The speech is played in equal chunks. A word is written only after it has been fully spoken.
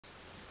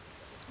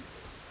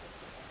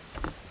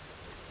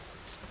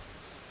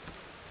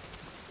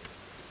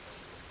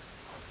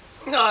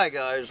Hi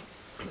guys,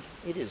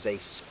 it is a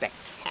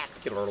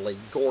spectacularly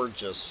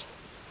gorgeous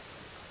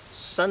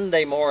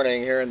Sunday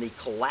morning here in the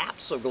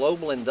collapse of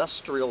global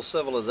industrial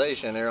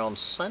civilization here on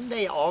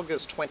Sunday,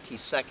 August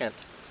 22nd,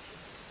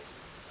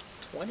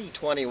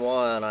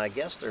 2021. I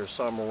guess there's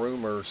some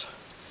rumors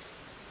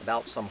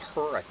about some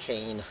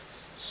hurricane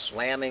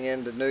slamming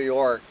into New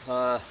York.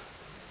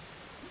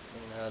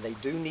 They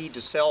do need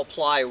to sell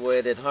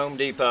plywood at Home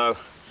Depot.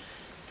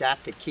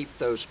 Got to keep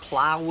those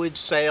plywood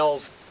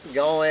sales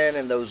going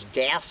and those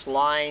gas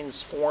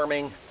lines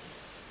forming.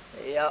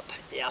 Yep.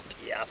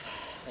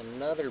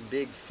 Another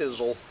big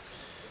fizzle,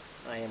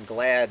 I am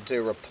glad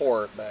to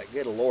report, but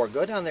good Lord,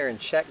 go down there and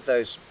check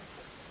those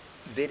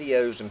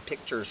videos and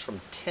pictures from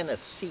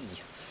Tennessee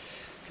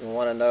if you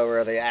want to know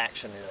where the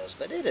action is.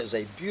 But it is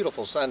a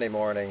beautiful Sunday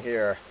morning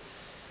here.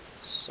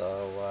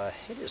 So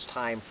it is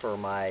time for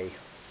my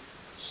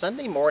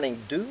Sunday morning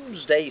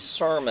Doomsday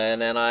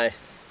Sermon, and as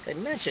I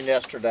mentioned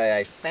yesterday,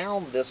 I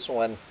found this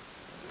one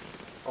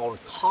on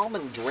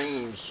Common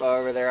Dreams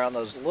over there on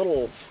those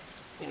little,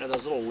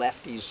 those little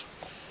lefties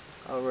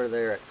over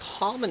there at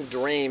Common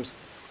Dreams.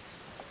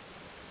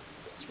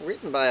 It's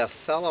written by a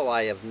fellow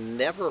I have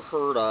never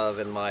heard of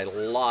in my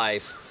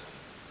life,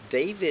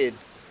 David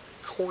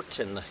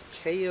Korten,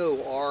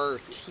 K-O-R-T-E-N.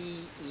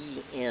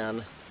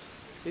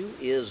 Who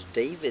is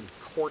David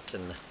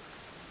Korten?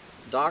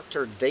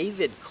 Dr.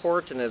 David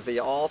Korten is the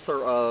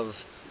author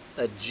of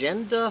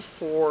Agenda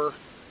for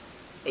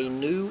a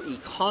New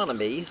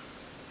Economy,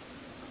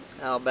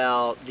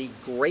 about the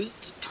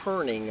great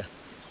turning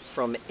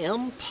from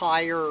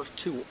empire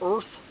to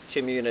earth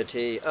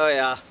community. Oh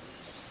yeah.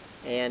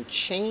 And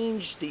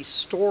change the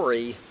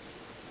story,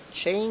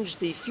 change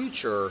the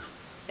future,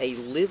 a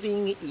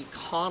living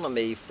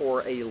economy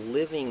for a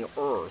living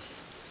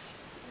earth.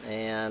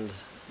 And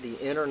the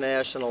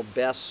international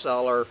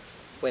bestseller,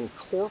 When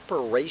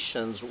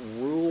Corporations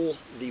Rule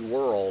the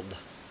World.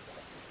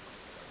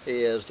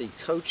 He is the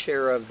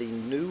co-chair of the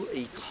New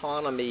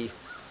Economy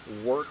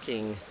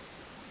Working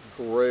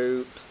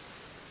Group,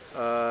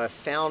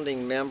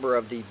 founding member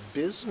of the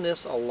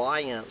Business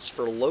Alliance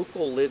for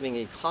Local Living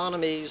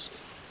Economies,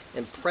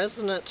 and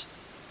president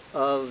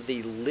of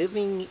the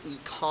Living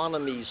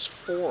Economies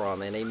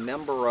Forum, and a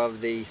member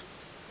of the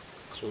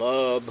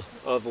Club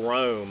of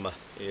Rome.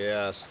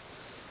 Yes,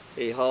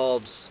 he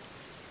holds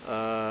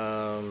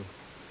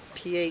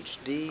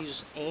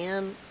PhDs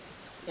and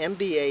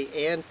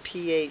MBA and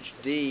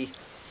PhD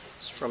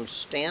from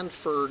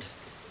Stanford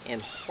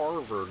and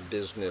Harvard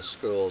business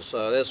schools.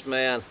 So this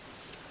man,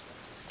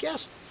 I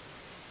guess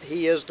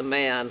he is the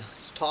man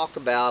to talk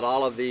about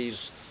all of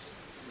these,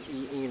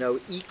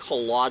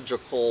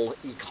 ecological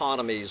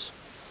economies.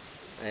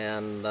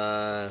 And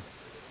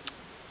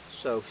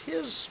so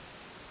his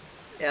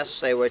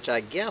essay, which I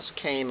guess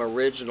came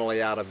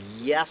originally out of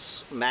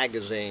Yes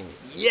Magazine.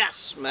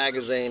 Yes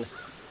Magazine.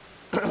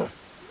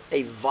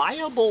 A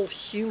viable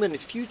human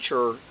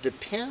future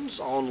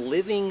depends on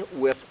living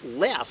with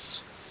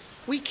less.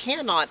 We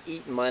cannot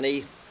eat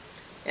money,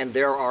 and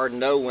there are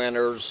no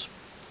winners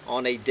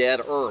on a dead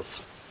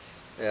earth.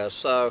 Yeah,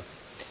 so,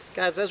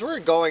 guys, as we're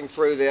going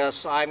through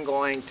this, I'm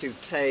going to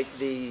take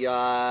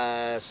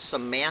the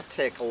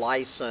semantic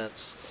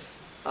license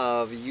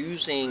of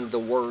using the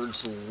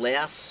words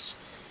less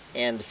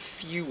and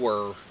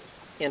fewer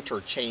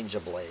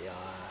interchangeably.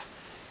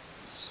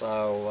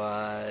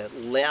 So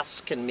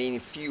less can mean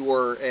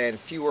fewer, and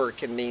fewer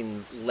can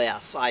mean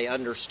less. I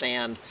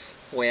understand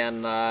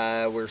when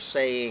we're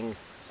saying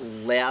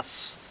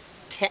less,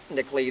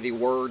 technically the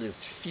word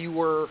is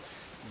fewer,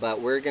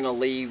 but we're going to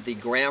leave the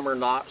grammar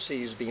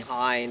Nazis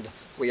behind.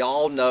 We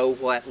all know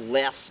what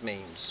less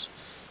means.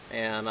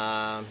 And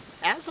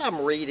as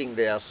I'm reading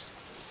this,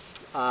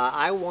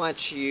 I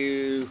want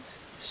you to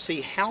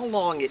see how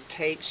long it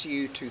takes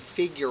you to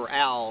figure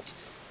out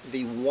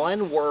the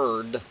one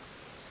word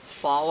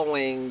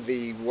following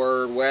the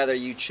word, whether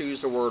you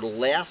choose the word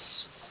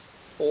less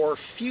or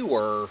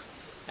fewer,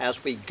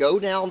 as we go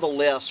down the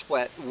list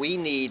what we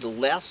need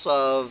less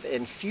of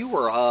and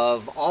fewer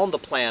of on the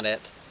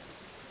planet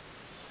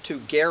to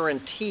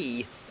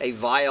guarantee a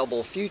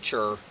viable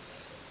future.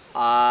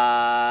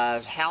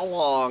 How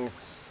long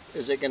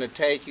is it going to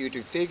take you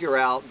to figure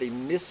out the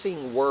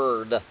missing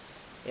word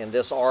in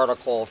this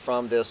article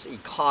from this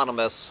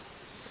economist?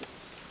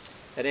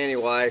 But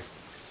anyway,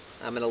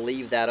 I'm going to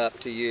leave that up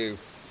to you.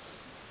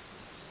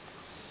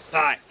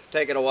 All right,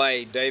 take it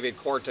away, David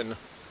Korten.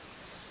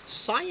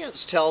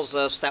 Science tells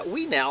us that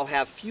we now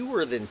have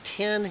fewer than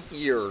 10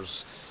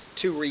 years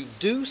to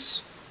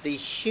reduce the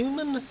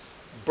human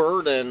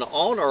burden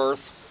on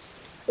Earth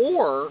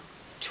or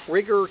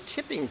trigger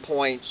tipping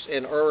points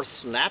in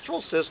Earth's natural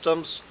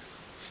systems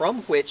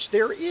from which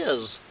there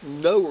is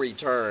no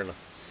return.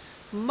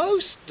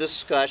 Most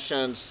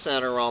discussions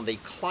center on the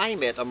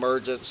climate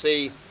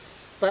emergency,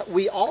 but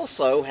we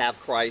also have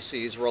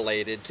crises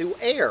related to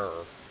air,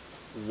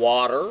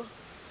 water,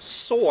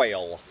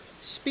 soil,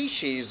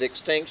 species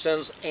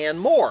extinctions, and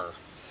more.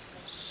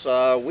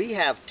 So we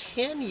have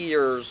 10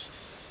 years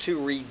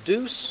to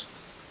reduce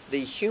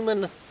the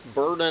human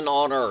burden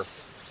on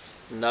Earth.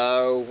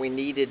 No, we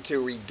needed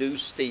to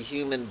reduce the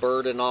human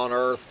burden on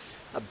Earth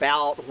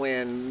about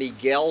when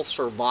Miguel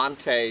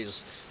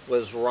Cervantes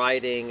was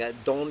writing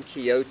Don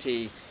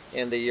Quixote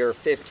in the year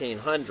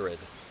 1500.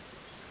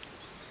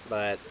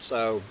 But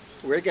so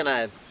we're going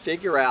to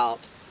figure out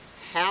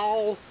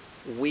how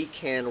we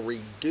can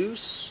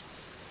reduce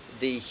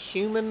the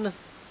human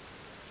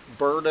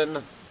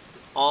burden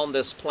on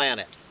this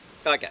planet.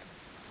 Okay.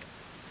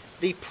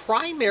 The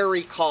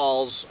primary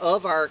cause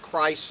of our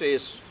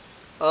crises,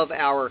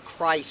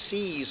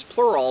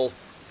 plural,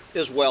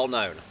 is well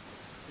known.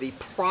 The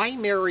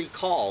primary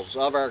cause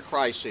of our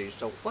crises.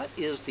 So what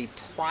is the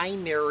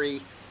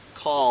primary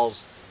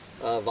cause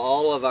of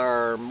all of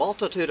our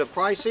multitude of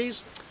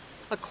crises?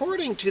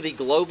 According to the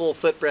Global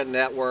Footprint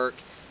Network,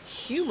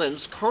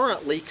 humans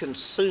currently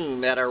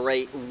consume at a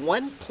rate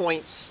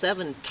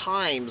 1.7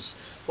 times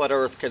what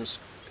Earth can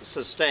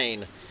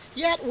sustain.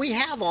 Yet we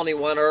have only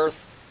one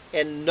Earth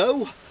and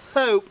no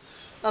hope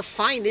of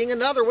finding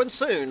another one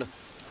soon,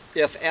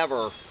 if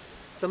ever.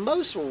 The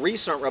most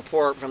recent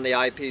report from the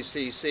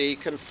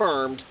IPCC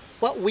confirmed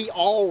what we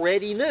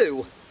already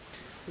knew.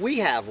 We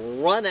have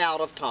run out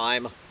of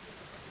time.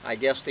 I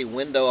guess the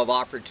window of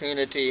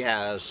opportunity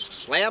has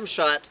slammed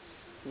shut.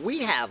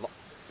 We have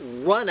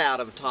run out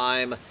of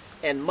time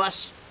and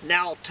must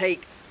now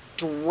take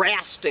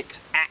drastic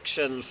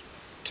actions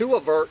to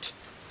avert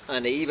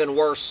an even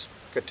worse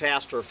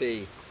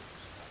catastrophe.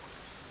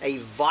 A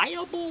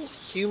viable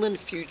human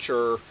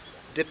future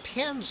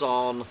depends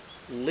on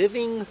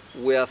living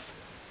with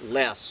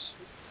less.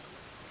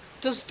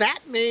 Does that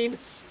mean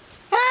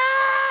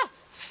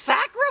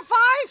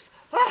sacrifice?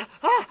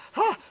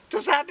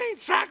 Does that mean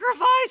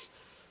sacrifice?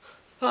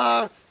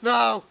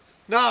 No.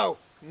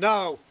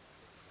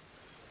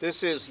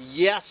 This is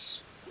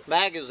Yes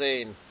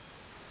Magazine.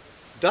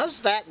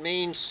 Does that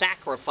mean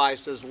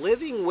sacrifice? Does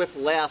living with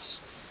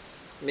less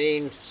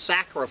mean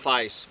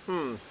sacrifice?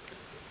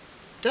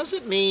 Does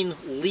it mean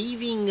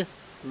leaving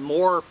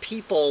more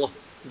people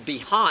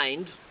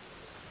behind?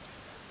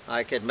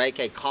 I could make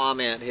a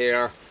comment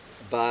here,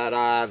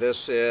 but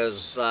this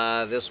is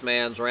this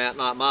man's rant,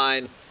 not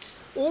mine.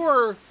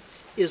 Or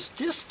is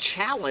this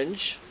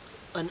challenge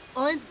an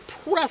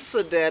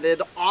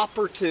unprecedented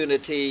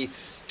opportunity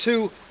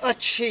to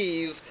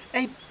achieve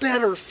a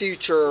better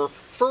future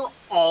for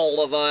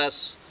all of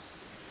us?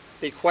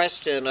 The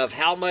question of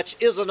how much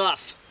is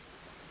enough,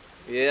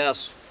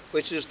 yes,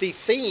 which is the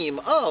theme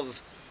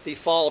of the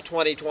fall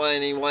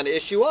 2021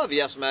 issue of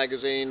Yes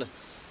Magazine,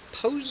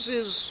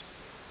 poses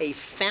a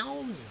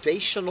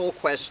foundational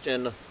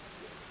question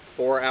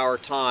for our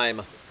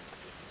time.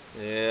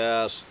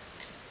 Yes.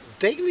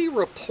 Daily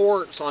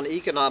reports on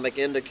economic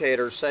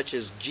indicators such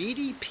as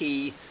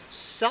GDP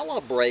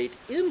celebrate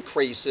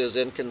increases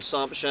in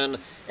consumption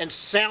and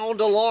sound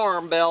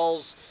alarm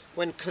bells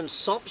when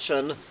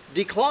consumption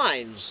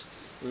declines.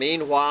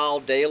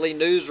 Meanwhile, daily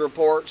news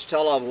reports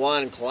tell of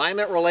one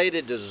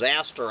climate-related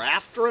disaster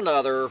after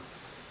another.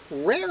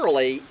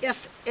 Rarely,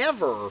 if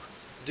ever,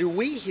 do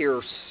we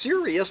hear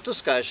serious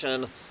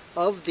discussion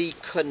of the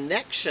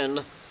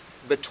connection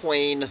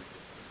between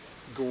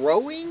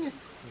growing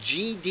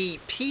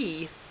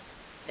GDP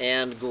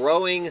and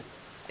growing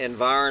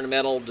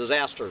environmental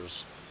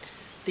disasters.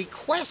 The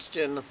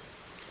question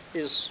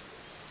is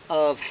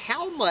of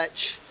how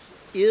much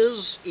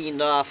is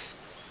enough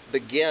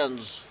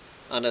begins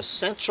an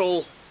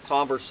essential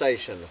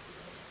conversation.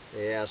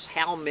 Yes,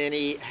 how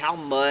many, how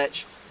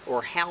much,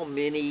 or how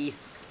many,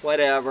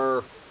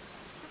 whatever.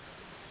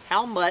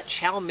 How much,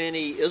 how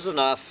many is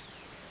enough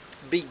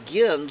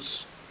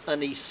begins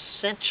an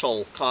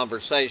essential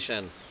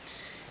conversation.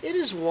 It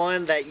is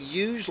one that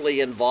usually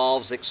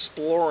involves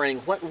exploring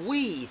what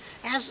we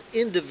as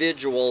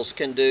individuals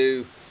can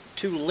do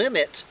to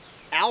limit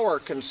our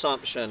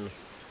consumption,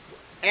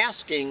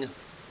 asking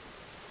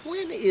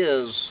when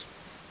is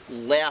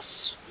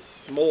less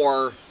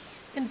more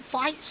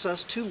invites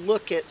us to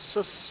look at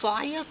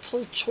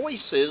societal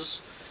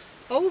choices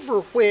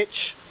over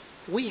which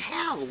we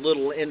have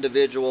little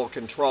individual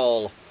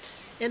control.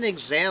 In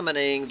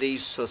examining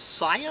these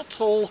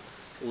societal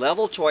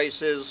level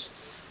choices,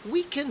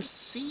 we can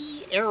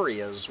see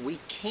areas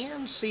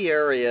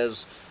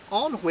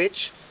on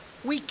which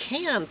we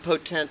can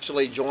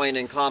potentially join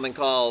in common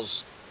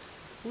cause.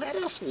 Let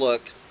us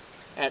look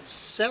at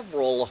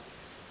several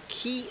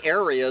key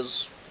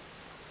areas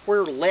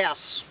where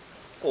less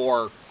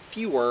or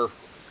fewer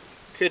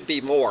could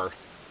be more.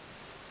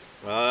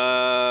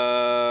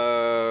 Okay.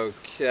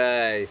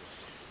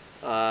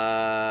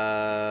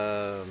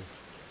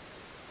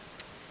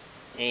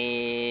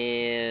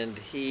 And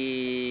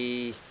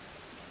he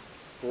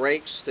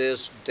breaks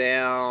this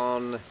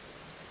down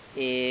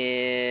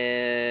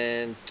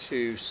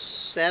into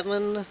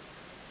 7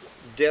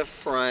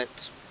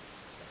 different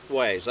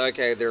ways.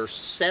 Okay, there's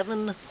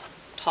 7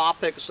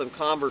 topics of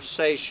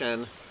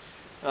conversation.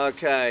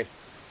 Okay,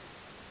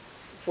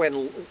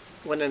 when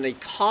an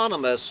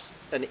economist,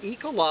 an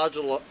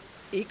ecological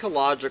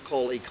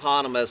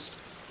economist,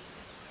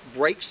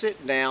 breaks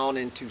it down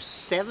into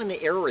 7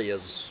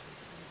 areas,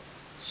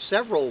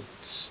 several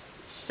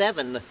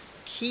 7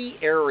 key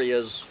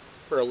areas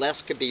where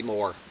less could be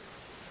more.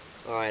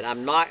 All right,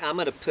 I'm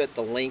going to put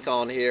the link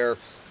on here.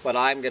 What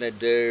I'm going to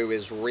do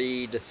is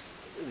read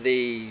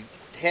the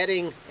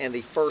heading and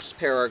the first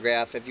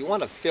paragraph. If you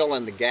want to fill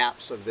in the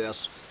gaps of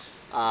this,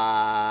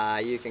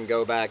 you can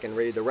go back and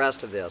read the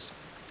rest of this.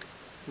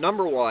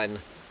 Number 1,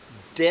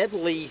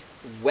 deadly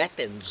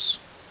weapons.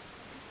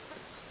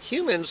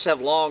 Humans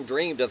have long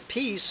dreamed of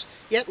peace,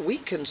 yet we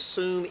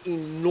consume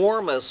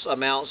enormous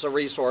amounts of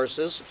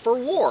resources for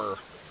war.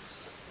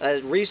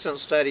 A recent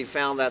study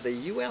found that the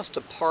U.S.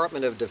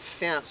 Department of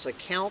Defense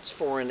accounts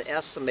for an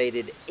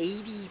estimated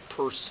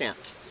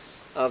 80%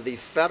 of the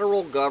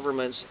federal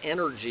government's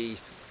energy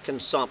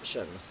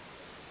consumption.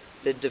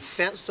 The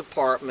Defense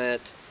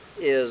Department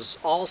is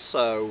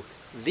also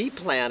the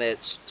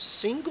planet's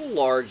single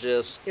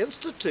largest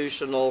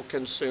institutional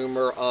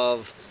consumer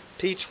of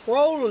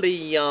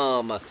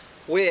petroleum,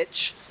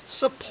 which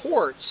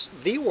supports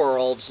the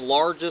world's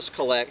largest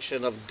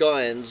collection of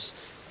guns,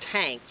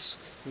 tanks,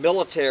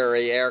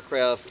 military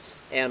aircraft,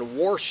 and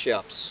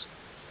warships.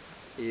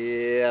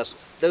 Yes,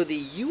 though the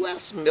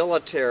U.S.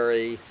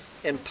 military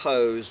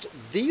imposed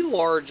the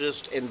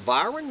largest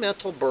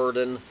environmental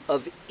burden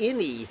of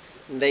any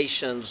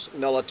nation's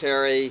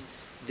military,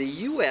 the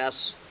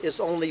U.S. is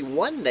only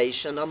one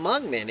nation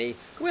among many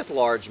with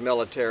large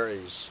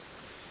militaries.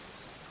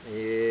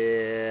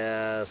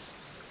 Yes.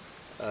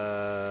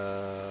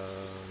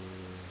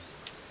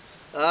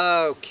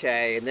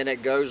 Okay, and then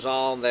it goes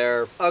on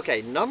there.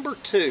 Okay, number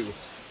 2.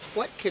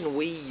 What can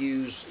we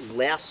use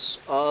less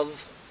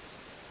of?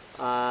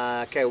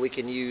 Okay, we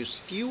can use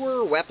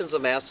fewer weapons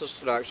of mass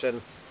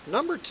destruction.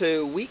 Number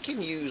 2, we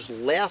can use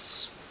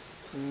less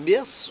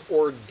mis-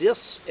 or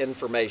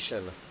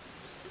disinformation.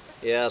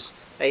 Yes,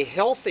 a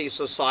healthy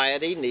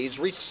society needs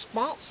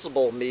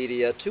responsible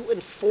media to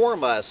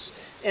inform us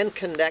and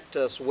connect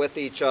us with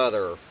each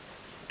other.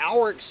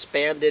 Our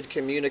expanded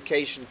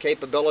communication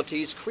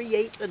capabilities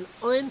create an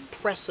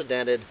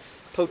unprecedented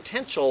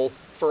potential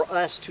for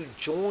us to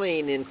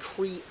join in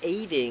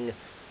creating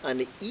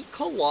an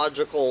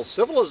ecological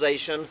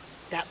civilization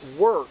that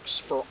works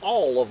for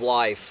all of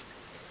life.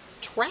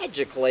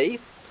 Tragically,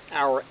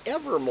 our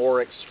ever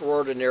more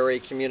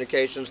extraordinary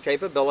communications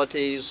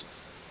capabilities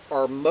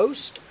are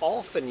most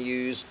often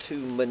used to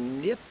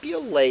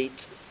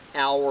manipulate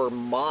our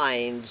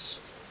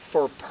minds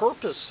for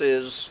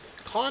purposes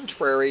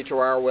contrary to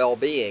our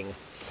well-being.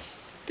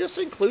 This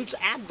includes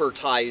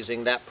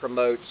advertising that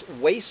promotes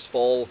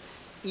wasteful,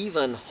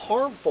 even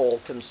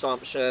harmful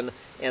consumption,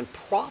 and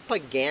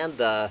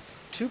propaganda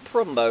to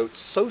promote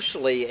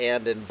socially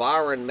and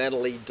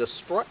environmentally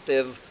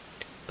destructive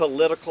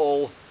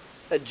political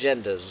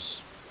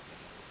agendas.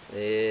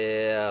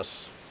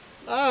 Yes.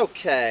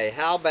 Okay,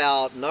 how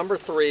about number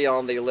 3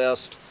 on the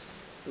list?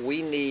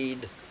 We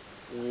need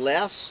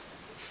less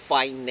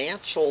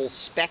financial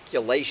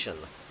speculation.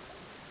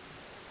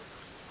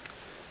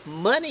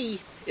 Money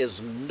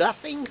is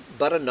nothing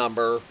but a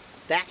number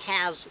that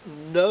has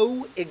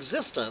no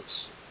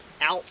existence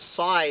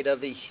outside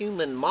of the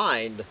human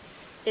mind.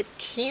 It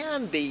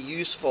can be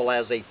useful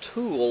as a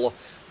tool,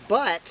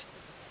 but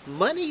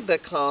money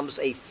becomes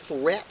a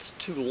threat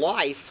to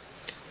life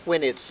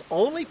when its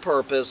only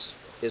purpose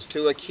is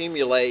to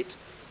accumulate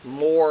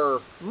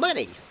more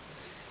money.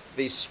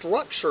 The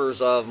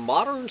structures of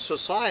modern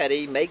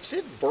society makes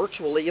it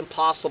virtually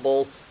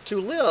impossible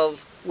to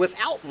live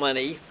without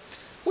money,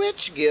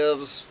 which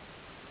gives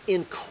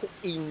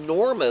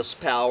enormous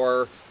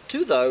power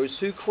to those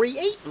who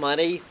create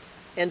money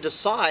and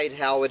decide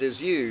how it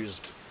is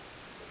used.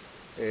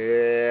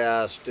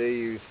 Yes, do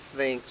you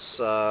think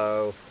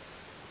so?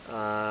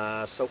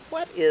 So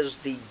what is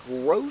the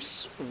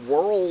gross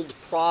world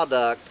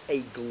product?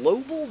 A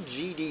global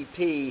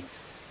GDP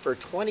for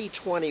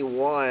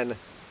 2021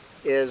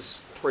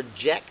 is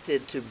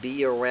projected to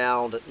be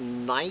around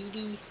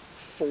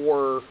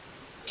 $94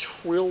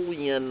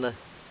 trillion.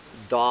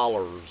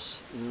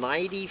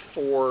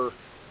 $94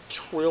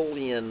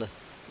 trillion.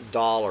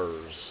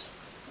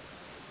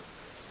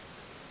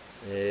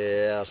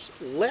 Yes,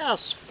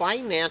 less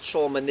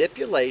financial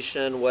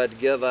manipulation would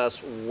give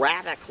us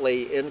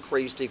radically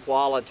increased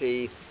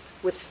equality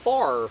with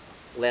far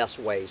less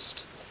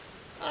waste.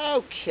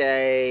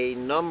 Okay,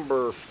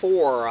 number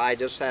 4, I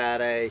just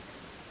had a,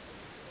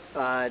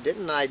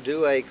 didn't I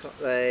do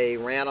a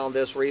rant on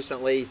this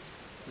recently?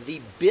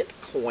 The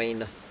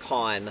Bitcoin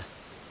con.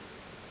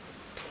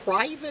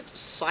 Private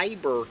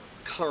cyber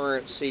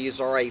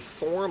currencies are a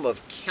form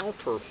of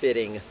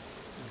counterfeiting.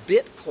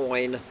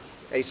 Bitcoin,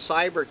 a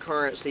cyber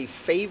currency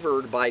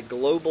favored by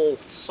global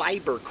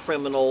cyber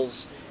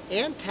criminals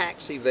and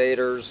tax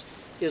evaders,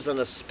 is an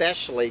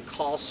especially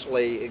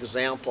costly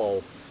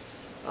example.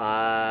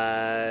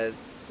 And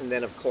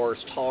then, of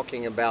course,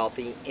 talking about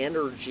the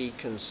energy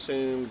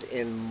consumed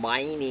in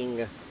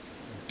mining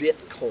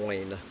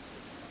Bitcoin.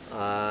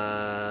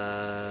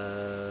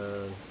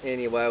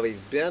 Anyway,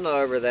 we've been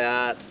over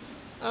that.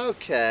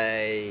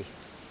 Okay.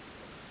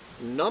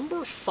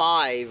 Number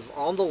 5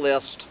 on the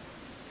list,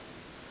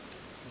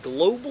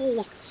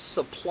 global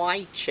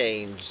supply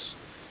chains.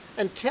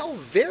 Until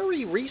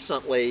very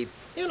recently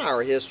in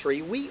our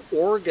history, we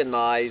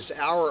organized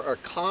our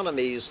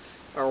economies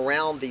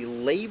around the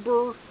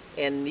labor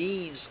and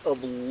needs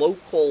of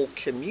local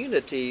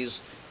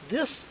communities.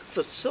 This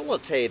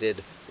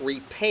facilitated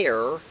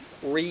repair,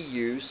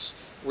 reuse,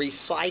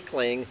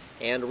 recycling,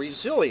 and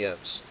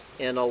resilience,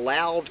 and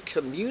allowed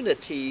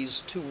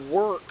communities to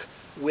work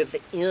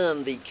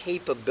within the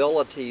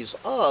capabilities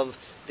of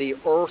the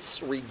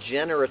Earth's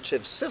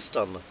regenerative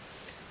system.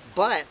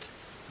 But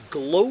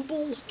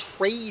global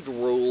trade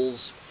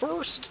rules,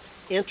 first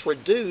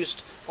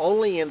introduced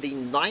only in the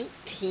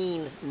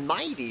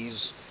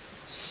 1990s,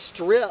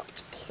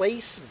 stripped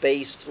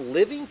place-based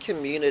living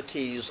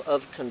communities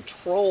of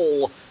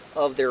control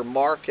of their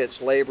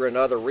markets, labor, and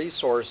other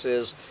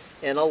resources,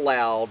 and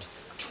allowed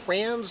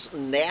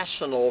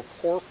transnational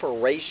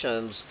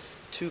corporations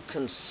to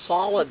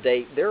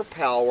consolidate their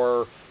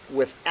power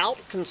without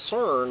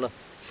concern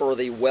for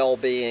the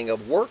well-being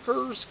of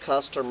workers,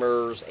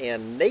 customers,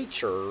 and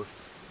nature.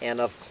 And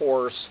of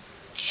course,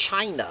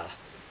 China.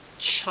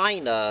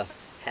 China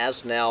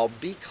has now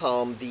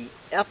become the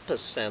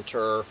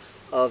epicenter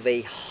of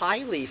a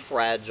highly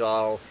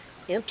fragile,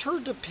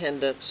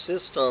 interdependent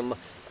system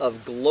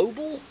of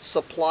global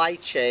supply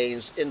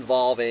chains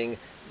involving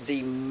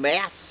the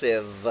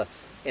massive,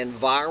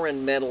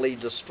 environmentally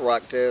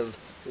destructive,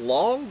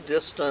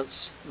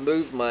 long-distance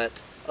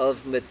movement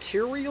of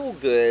material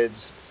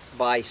goods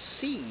by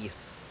sea,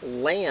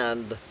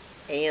 land,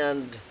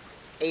 and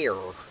air.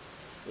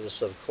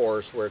 This, of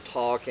course, we're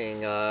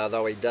talking,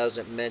 though he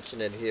doesn't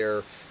mention it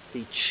here,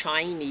 the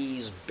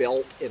Chinese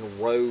Belt and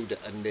Road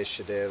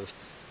Initiative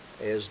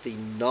is the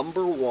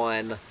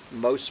 #1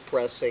 most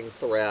pressing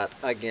threat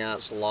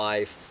against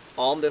life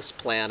on this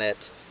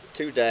planet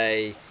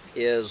today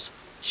is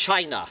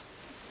China.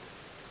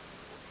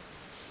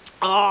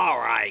 All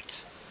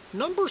right.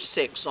 Number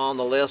 6 on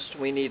the list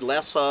we need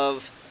less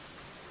of: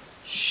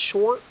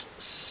 short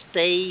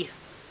stay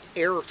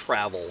air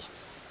travel.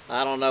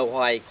 I don't know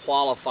why he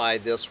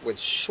qualified this with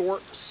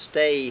short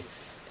stay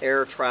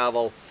air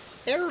travel.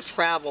 Air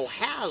travel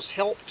has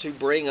helped to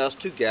bring us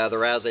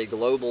together as a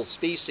global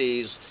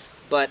species,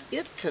 but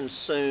it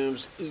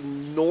consumes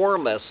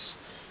enormous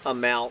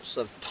amounts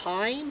of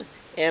time,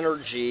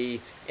 energy,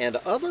 and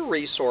other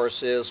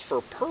resources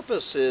for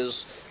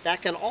purposes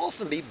that can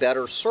often be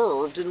better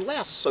served in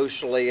less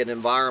socially and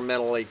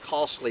environmentally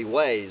costly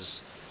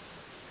ways.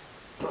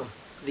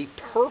 The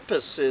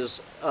purposes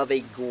of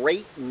a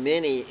great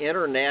many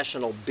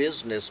international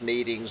business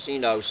meetings,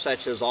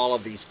 such as all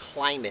of these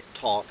climate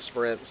talks,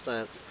 for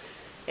instance,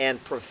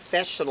 and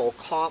professional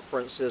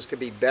conferences could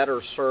be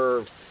better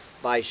served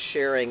by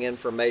sharing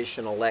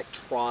information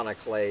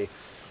electronically,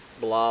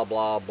 blah,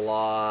 blah,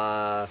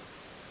 blah.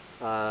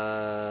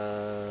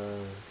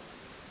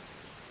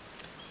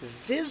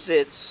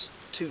 Visits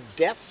to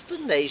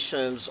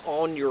destinations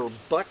on your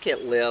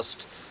bucket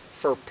list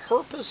for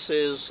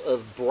purposes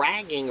of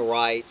bragging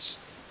rights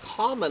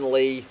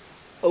commonly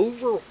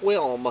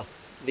overwhelm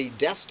the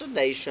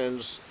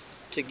destinations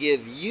to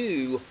give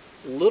you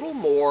little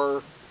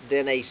more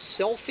than a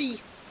selfie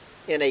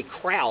in a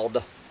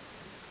crowd.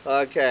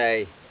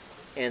 Okay,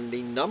 and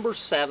the number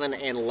 7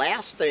 and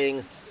last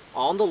thing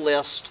on the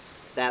list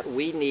that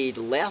we need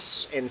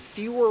less and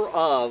fewer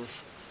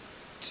of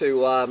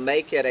to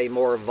make it a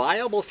more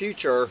viable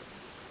future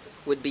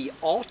would be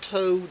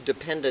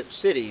auto-dependent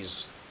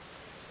cities.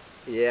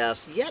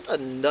 Yes, yet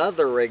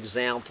another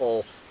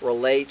example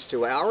relates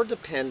to our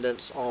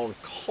dependence on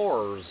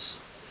cars.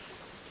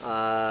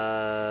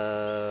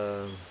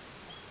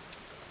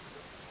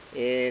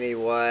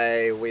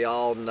 Anyway, we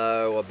all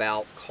know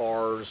about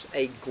cars.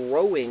 A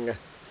growing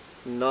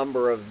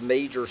number of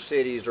major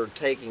cities are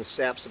taking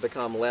steps to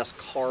become less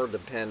car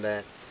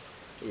dependent.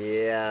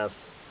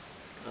 Yes.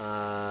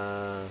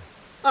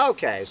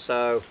 Okay,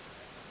 so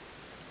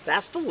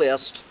that's the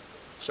list.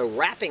 So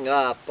wrapping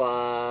up,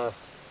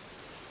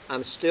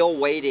 I'm still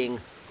waiting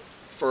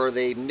for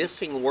the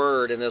missing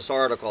word in this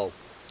article.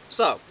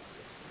 So,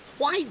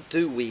 why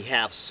do we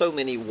have so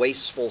many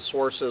wasteful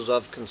sources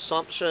of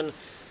consumption?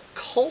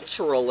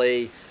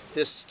 Culturally,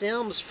 this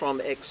stems from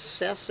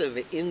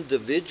excessive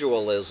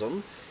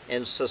individualism,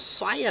 and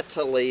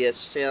societally it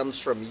stems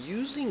from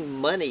using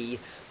money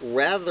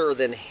rather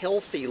than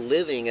healthy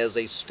living as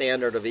a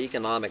standard of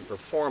economic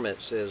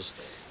performances.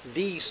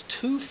 These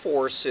two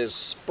forces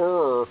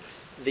spur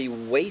the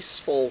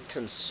wasteful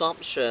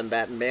consumption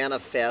that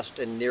manifests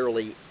in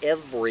nearly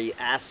every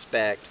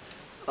aspect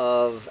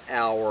of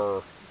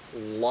our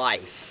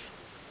life.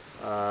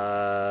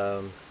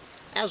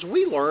 As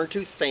we learn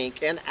to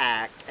think and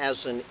act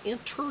as an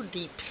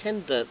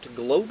interdependent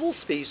global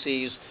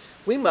species,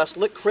 we must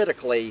look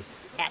critically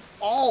at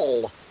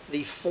all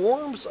the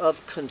forms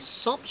of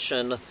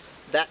consumption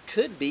that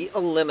could be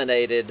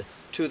eliminated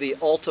to the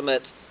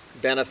ultimate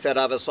benefit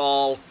of us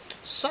all.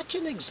 Such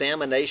an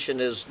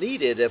examination is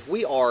needed if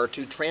we are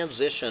to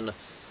transition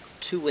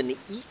to an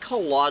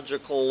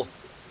ecological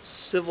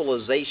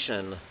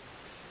civilization.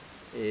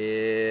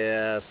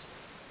 Yes.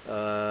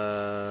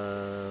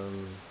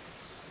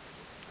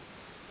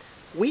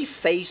 We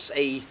face face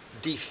a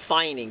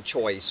defining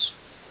choice.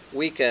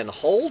 We can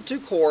hold to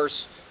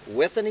course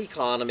with an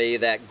economy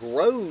that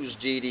grows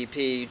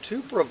GDP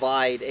to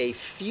provide a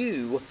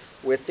few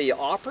with the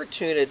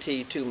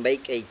opportunity to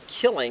make a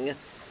killing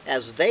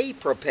as they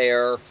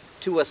prepare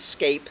to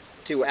escape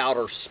to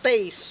outer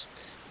space,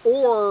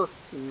 or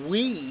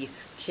we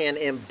can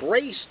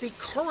embrace the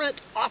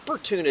current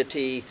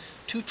opportunity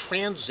to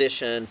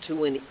transition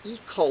to an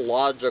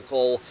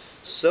ecological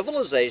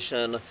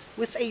civilization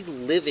with a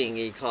living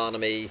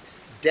economy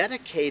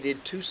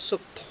dedicated to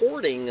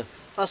supporting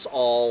us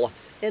all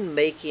in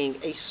making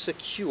a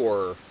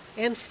secure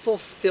and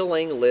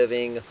fulfilling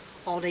living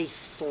on a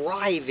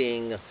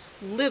thriving,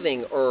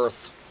 living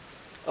Earth,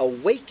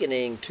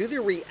 awakening to the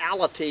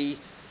reality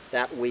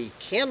that we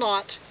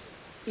cannot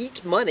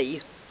eat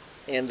money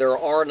and there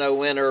are no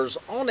winners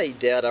on a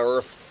dead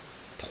Earth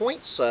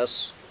points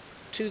us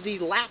to the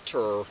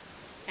latter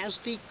as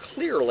the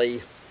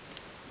clearly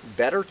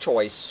better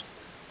choice.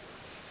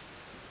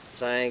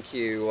 Thank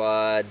you,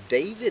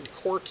 David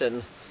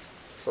Korten,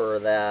 for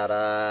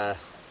that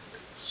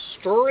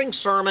stirring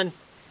sermon.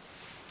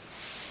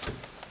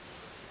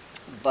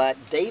 But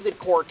David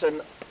Korten,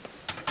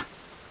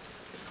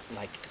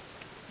 like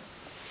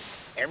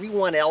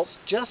everyone else,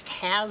 just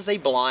has a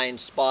blind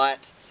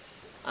spot.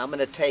 I'm going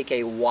to take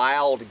a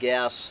wild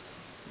guess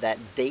that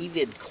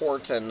David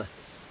Korten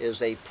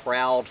is a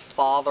proud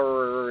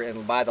father,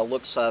 and by the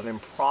looks of him,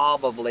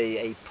 probably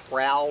a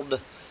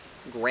proud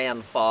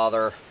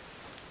grandfather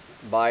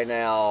by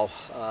now,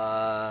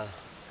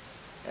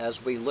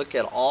 as we look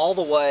at all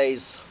the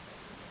ways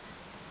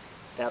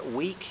that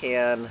we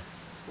can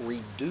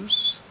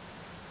reduce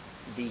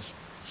the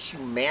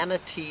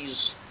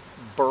humanity's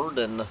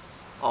burden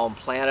on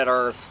planet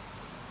Earth.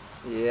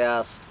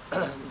 Yes,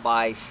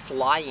 by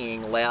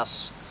flying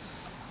less.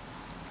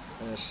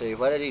 Let's see,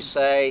 what did he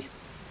say?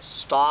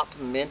 Stop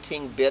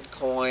minting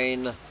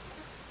Bitcoin,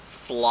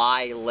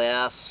 fly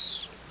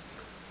less,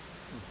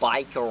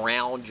 bike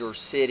around your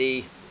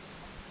city.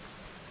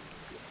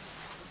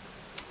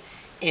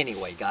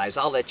 Anyway, guys,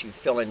 I'll let you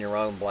fill in your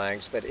own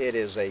blanks, but it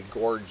is a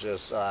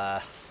gorgeous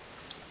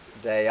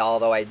day,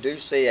 although I do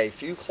see a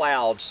few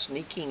clouds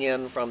sneaking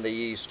in from the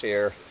east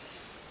here,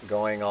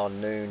 going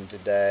on noon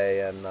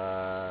today, and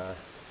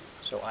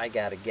so I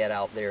got to get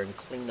out there and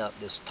clean up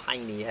this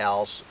tiny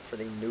house for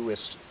the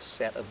newest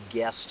set of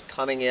guests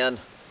coming in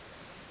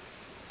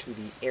to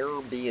the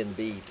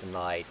Airbnb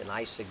tonight, and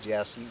I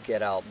suggest you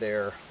get out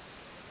there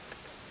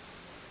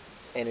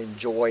and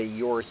enjoy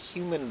your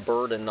human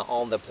burden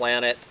on the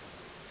planet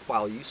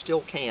while you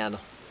still can.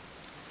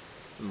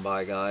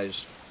 Bye,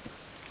 guys.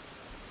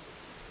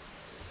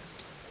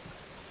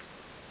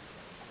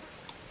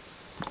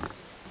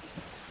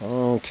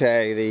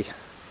 Okay, the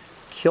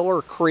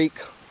Killer Creek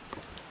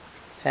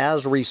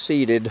has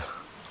receded,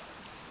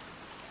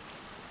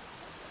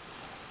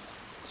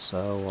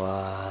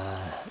 so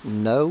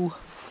no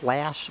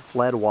flash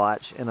flood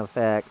watch in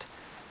effect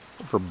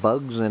for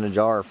Bugs in a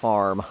Jar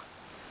Farm.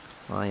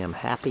 I am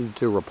happy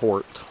to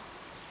report.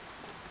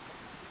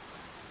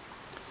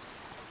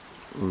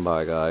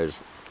 Bye, guys.